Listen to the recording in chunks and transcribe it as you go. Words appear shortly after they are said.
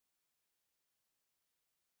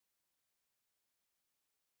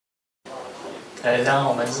然后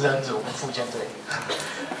我们是恩子，我们复健队。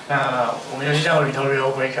那我们游戏叫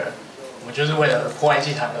Ritual Breaker， 我们就是为了破坏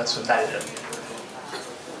祭坛而存在的人。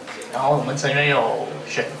然后我们成员有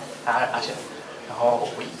选阿贤，然后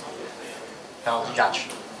我，然后我是 Judge，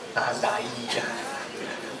 然后他是打1，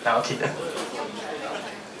然后 Kid。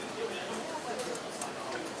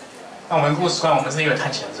那我们故事观，我们是一个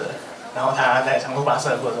探险者，然后他在长途跋涉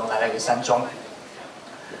的过程中来了一个山庄，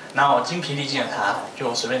然后精疲力尽的他，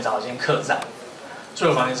就随便找了间客栈，住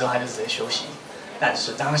了房间之后他就直接休息。但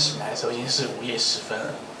是当他醒来的时候，已经是午夜时分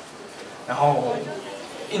了，然后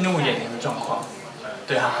映入眼帘的状况，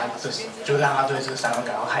就让他对这个山庄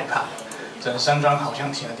感到害怕。整个山庄好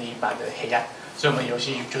像停了一般的黑暗，所以我们游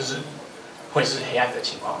戏就是会是黑暗的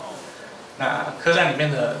情况。那客栈里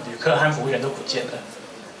面的旅客和服务员都不见了。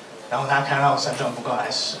然后他看到山庄公告来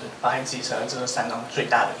时，发现自己成了这个山庄最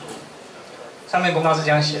大的遗物。上面公告是这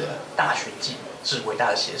样写的：大寻迹致伟大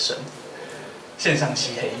的邪神，献上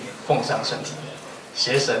漆黑，奉上身体，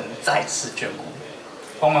邪神再次眷顾，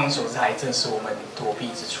光芒所在正是我们躲避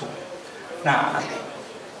之处。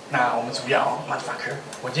那我们主要 motherfucker，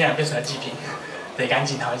 我竟然变成了祭品，得赶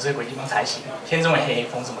紧逃离这个鬼地方才行。天这么黑，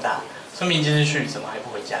风这么大，村民今日去，怎么还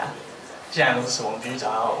不回家？既然如此，我们必须找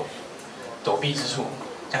到躲避之处。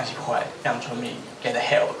降级破坏，让村民 get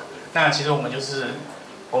help。那其实我们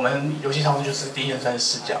游戏操作就是第一人称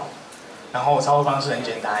视角，然后操作方式很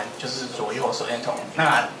简单，就是左右手电筒。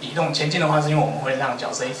那移动前进的话，是因为我们会让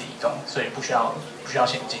角色一直移动，所以不需要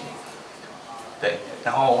前进。对，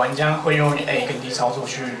然后玩家会用 A 跟 D 操作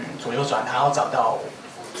去左右转，他要找到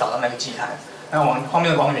那个祭坛。那往后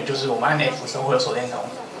面的光源就是我们按 F 的时候会有手电筒，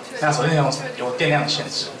那手电筒有电量的限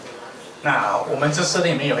制。那我们这设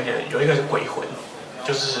定里面有一个鬼魂。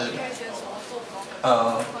就是，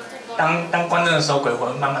当关灯的时候，鬼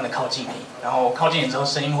魂慢慢的靠近你，然后靠近你之后，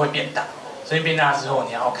声音会变大，声音变大之后，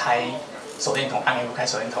你要开手电筒，按 F 开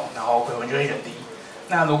手电筒，然后鬼魂就会远离。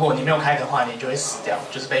那如果你没有开的话，你就会死掉，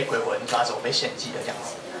就是被鬼魂抓走，被献祭的这样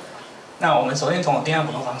子。那我们手电筒的电量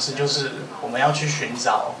补充方式就是，我们要去寻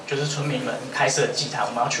找，就是村民们开设的祭坛，我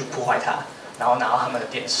们要去破坏它，然后拿到他们的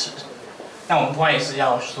电池。那我们破坏也是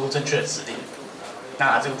要输入正确的指令。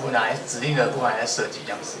那这个部分拿来指定的部分来设计这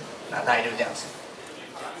样子，那大概就是这样子。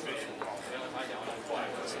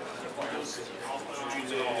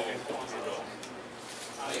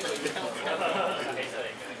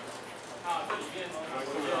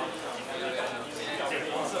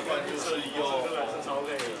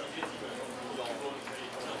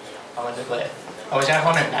好了，这个，我现在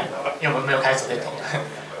画面很暗，因为我们没有开手电筒，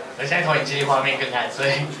我现在投影机画面更暗，所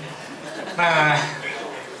以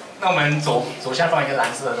那我们左下方一个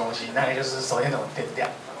蓝色的东西，那个就是手电筒电量。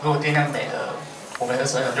如果电量没了，我们的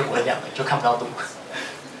手电筒就不会亮了，就看不到路。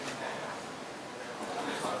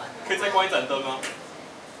可以再关一盏灯吗？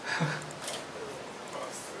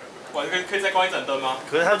可以再关一盏灯吗？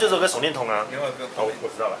可是它就是有个手电筒啊。哦，我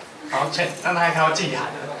知道了。好，让他看到祭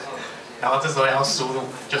坛，然后这时候要输入，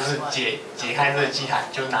就是解开这个祭坛，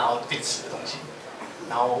就是拿到电池的东西，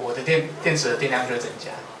然后我的电池的电量就会增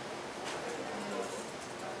加。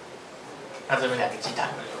那这边2个祭坛。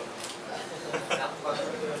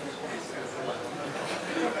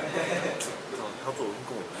他做的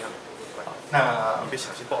跟我一样。那你别小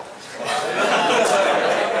心爆。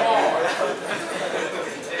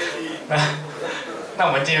那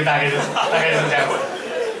我们今天大概就是这样。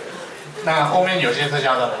那后面有些特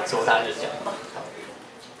效的做大概就是这样。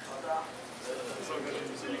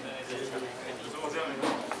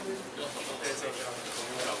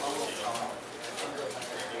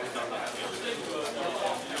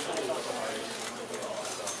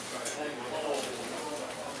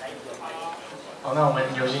好，那我们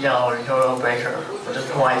游戏叫 Ritual Breaker， 我就是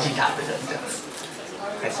破坏祭坛的人这样子。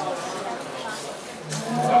开始。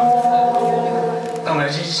那我们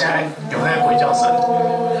游戏现在有那个鬼叫声。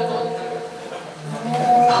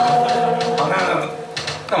好，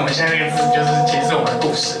那我们现在这个字就是其实是我们的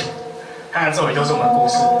故事，它的咒语就是我们的故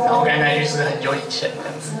事，然后刚才那句是很久以前这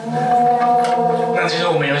样子。那其实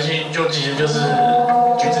我们游戏其实就是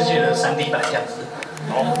橘子界的3D 版这样子，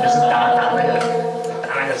就是打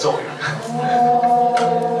那个咒语。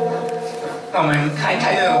那我们开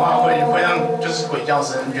灯的话会让就是鬼叫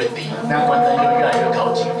声远离，那关灯就越来越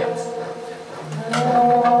靠近这样子。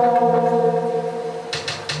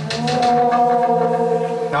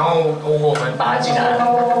然后如果我们把祭坛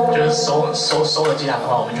就是收了祭坛的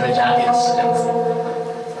话，我们就会加电池这样子。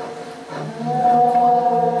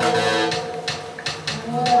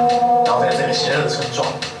然后在这个邪恶的村庄。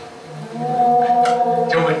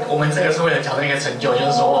我们这个是为了挑战一个成就，就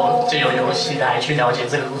是说借由游戏来去了解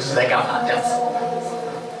这个故事在干嘛这样子。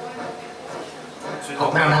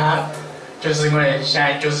好，那就是因为现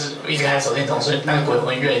在就是一直开手电筒，所以那个鬼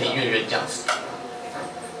魂越离越远这样子。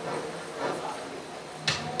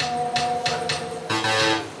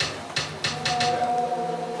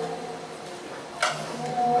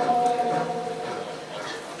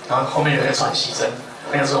然后后面有一个喘息声，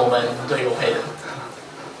那个是我们队友配的，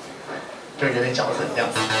就有点矫正这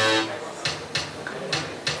样子。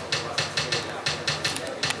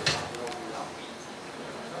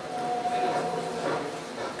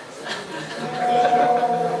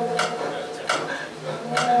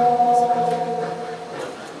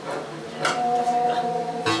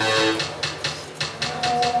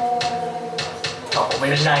好，我们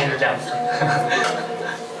游戏大概就是这样子，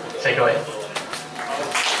谢谢各位。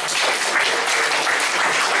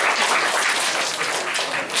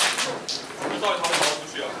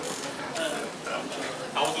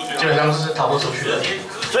基本上是逃不出去的。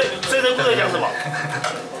所以这故事在讲什么？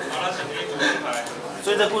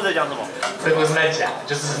所以这故事在讲什么？这故事在讲，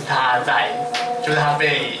就是他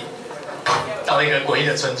被到了一个诡异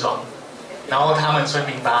的村庄，然后他们村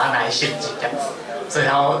民把他拿来献祭这样子，所以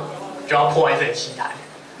就要破坏这个祭台，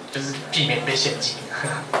就是避免被献祭。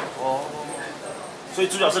哦，所以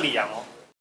主角是李阳哦。